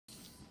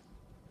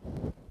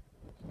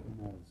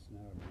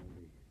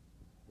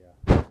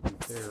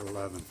There,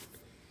 11.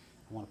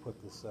 I want to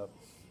put this up.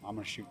 I'm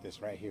going to shoot this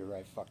right here,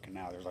 right fucking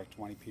now. There's like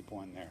 20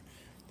 people in there.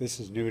 This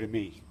is new to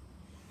me.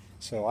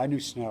 So I knew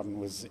Snowden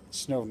was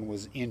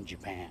in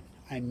Japan.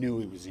 I knew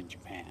he was in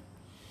Japan.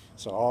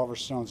 So Oliver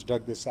Stone's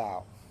dug this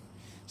out.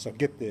 So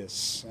get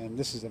this, and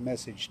this is a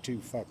message to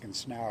fucking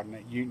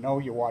Snowden. You know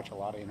you watch a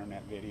lot of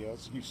internet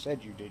videos. You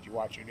said you did. You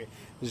watch it.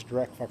 This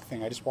direct fucking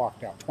thing. I just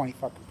walked out. 20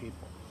 fucking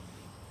people.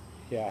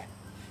 Yeah.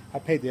 I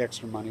paid the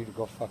extra money to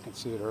go fucking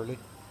see it early.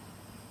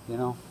 You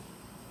know?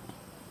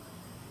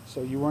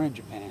 So you were in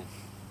Japan.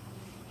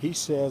 He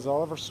says,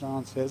 Oliver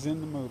Stone says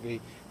in the movie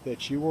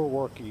that you were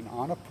working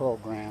on a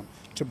program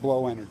to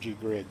blow energy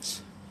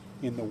grids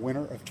in the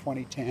winter of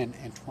 2010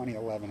 and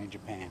 2011 in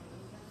Japan.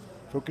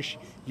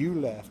 You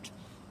left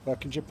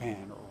fucking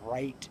Japan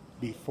right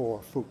before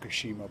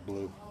Fukushima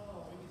blew.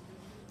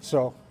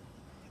 So,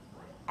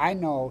 I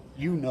know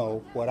you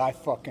know what I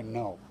fucking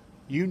know.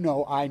 You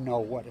know I know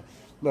what...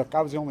 Look,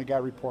 I was the only guy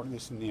reporting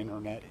this in the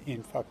internet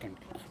in fucking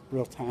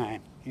real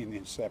time in the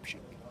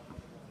inception.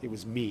 It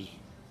was me.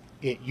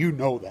 You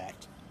know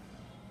that.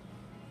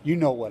 You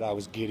know what I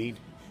was getting.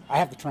 I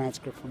have the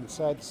transcript from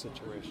inside the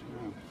Situation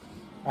Room.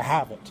 I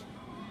have it.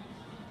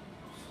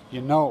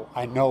 You know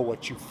I know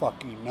what you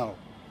fucking know.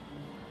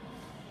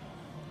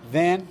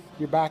 Then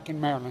you're back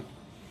in Maryland.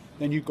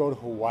 Then you go to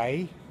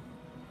Hawaii.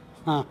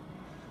 You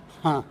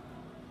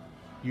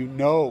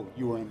know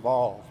you were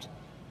involved.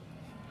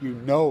 You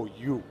know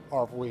you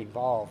are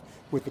involved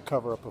with the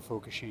cover-up of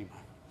Fukushima.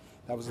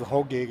 That was the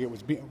whole gig. It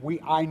was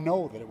I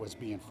know that it was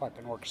being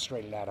fucking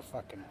orchestrated out of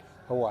fucking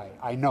Hawaii.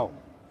 I know.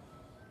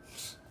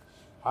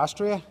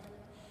 Austria?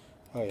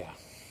 Oh yeah.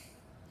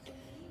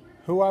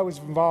 Who I was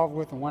involved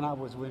with and when I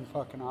was in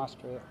fucking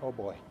Austria? Oh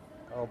boy.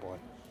 Oh boy.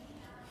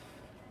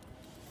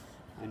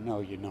 I know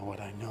you know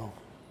what I know.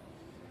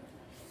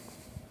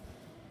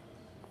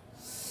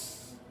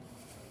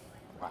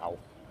 Wow.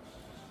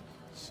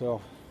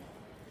 So,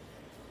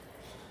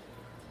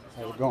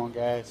 how's it going,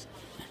 guys?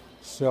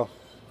 So,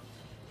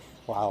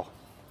 wow.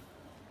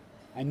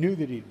 I knew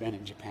that he'd been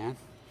in Japan.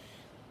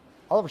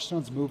 Oliver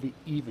Stone's movie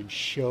even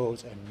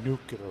shows a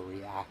nuclear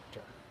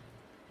reactor.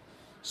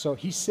 So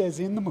he says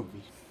in the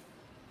movie,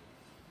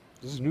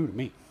 this is new to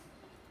me.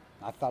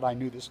 I thought I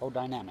knew this whole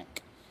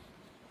dynamic.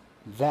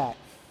 That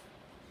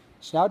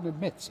Snowden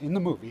admits in the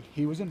movie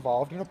he was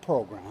involved in a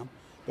program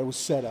that was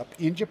set up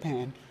in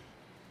Japan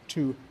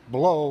to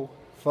blow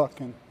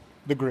fucking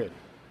the grid.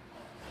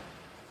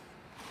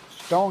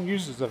 Stone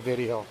uses a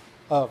video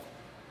of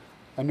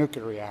a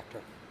nuclear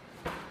reactor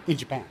in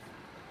Japan.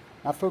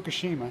 Not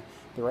Fukushima.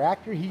 The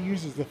reactor he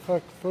uses the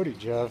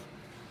footage of,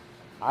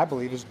 I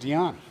believe, is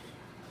Diani.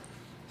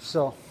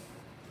 So,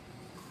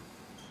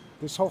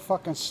 this whole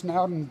fucking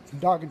Snowden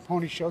dog and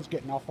pony show's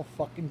getting awful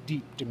fucking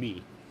deep to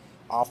me.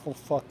 Awful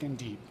fucking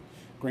deep.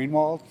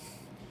 Greenwald,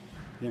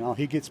 you know,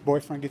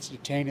 boyfriend gets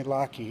detained at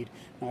Lockheed,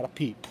 not a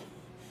peep.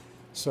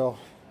 So,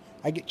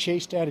 I get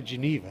chased out of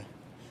Geneva.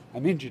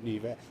 I'm in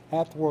Geneva,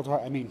 at the World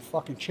War,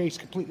 fucking chased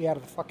completely out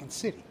of the fucking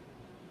city.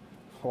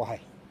 Why?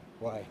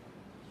 Why?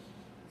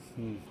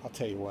 I'll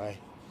tell you why.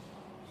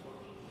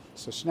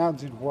 So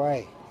Snowden's in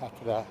Hawaii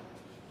after that.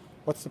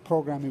 What's the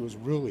program he was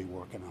really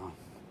working on?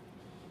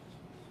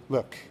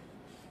 Look,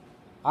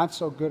 I'm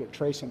so good at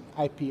tracing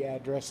IP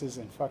addresses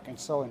and fucking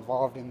so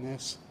involved in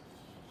this.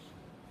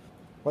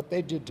 What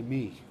they did to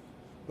me,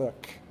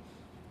 look,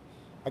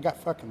 I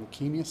got fucking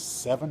leukemia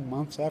 7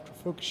 months after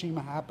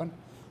Fukushima happened.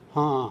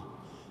 I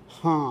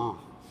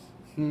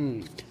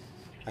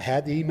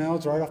had the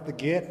emails right off the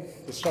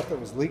get, the stuff that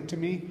was leaked to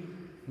me.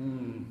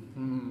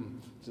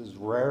 It's as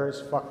rare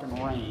as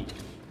fucking rain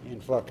in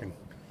fucking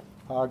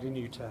Ogden,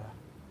 Utah.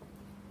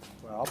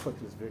 Well, I'll put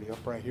this video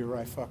up right here,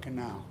 right fucking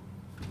now.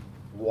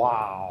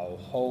 Wow,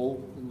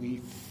 holy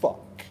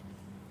fuck.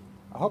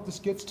 I hope this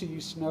gets to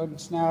you,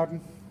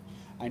 Snowden.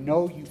 I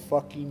know you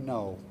fucking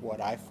know what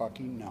I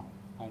fucking know.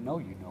 I know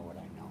you know what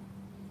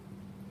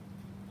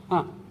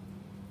I know.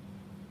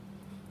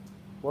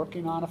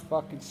 Working on a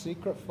fucking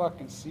secret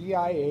fucking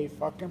C.I.A.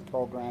 fucking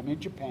program in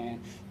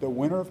Japan, the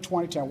winter of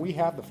 2010. We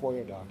have the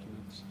FOIA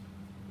documents.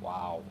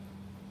 Wow.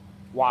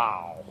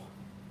 Wow.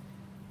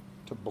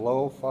 To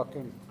blow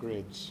fucking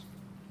grids.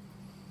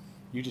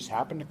 You just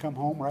happened to come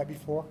home right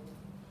before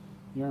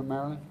you're in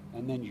Maryland,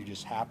 and then you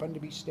just happened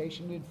to be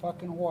stationed in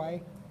fucking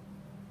Hawaii?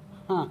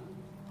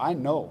 I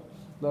know.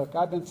 Look,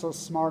 I've been so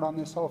smart on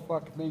this whole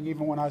fucking thing,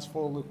 even when I was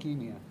full of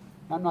leukemia.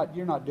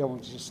 You're not dealing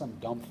with just some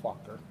dumb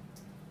fucker.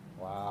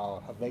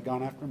 Wow, have they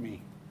gone after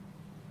me?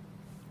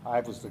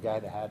 I was the guy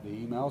that had the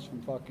emails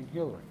from fucking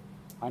Hillary.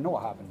 I know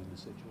what happened in the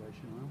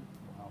Situation Room.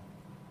 Wow.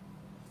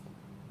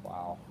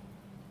 Wow.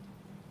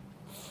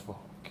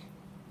 Fuck.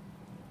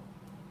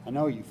 I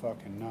know you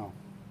fucking know.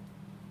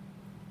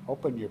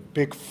 Open your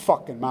big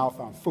fucking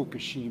mouth on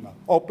Fukushima.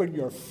 Open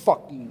your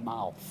fucking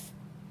mouth.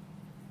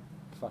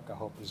 Fuck, I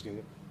hope this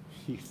good.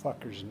 You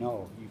fuckers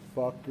know. You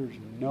fuckers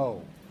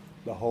know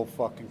the whole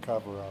fucking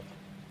cover-up.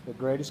 The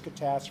greatest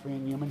catastrophe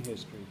in human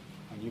history.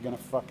 And you're gonna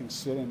fucking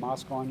sit in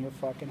Moscow on your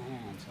fucking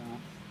hands, huh?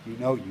 You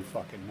know you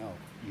fucking know.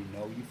 You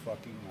know you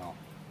fucking know.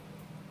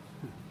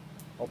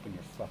 Open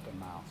your fucking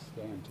mouth.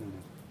 Stay in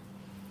tune.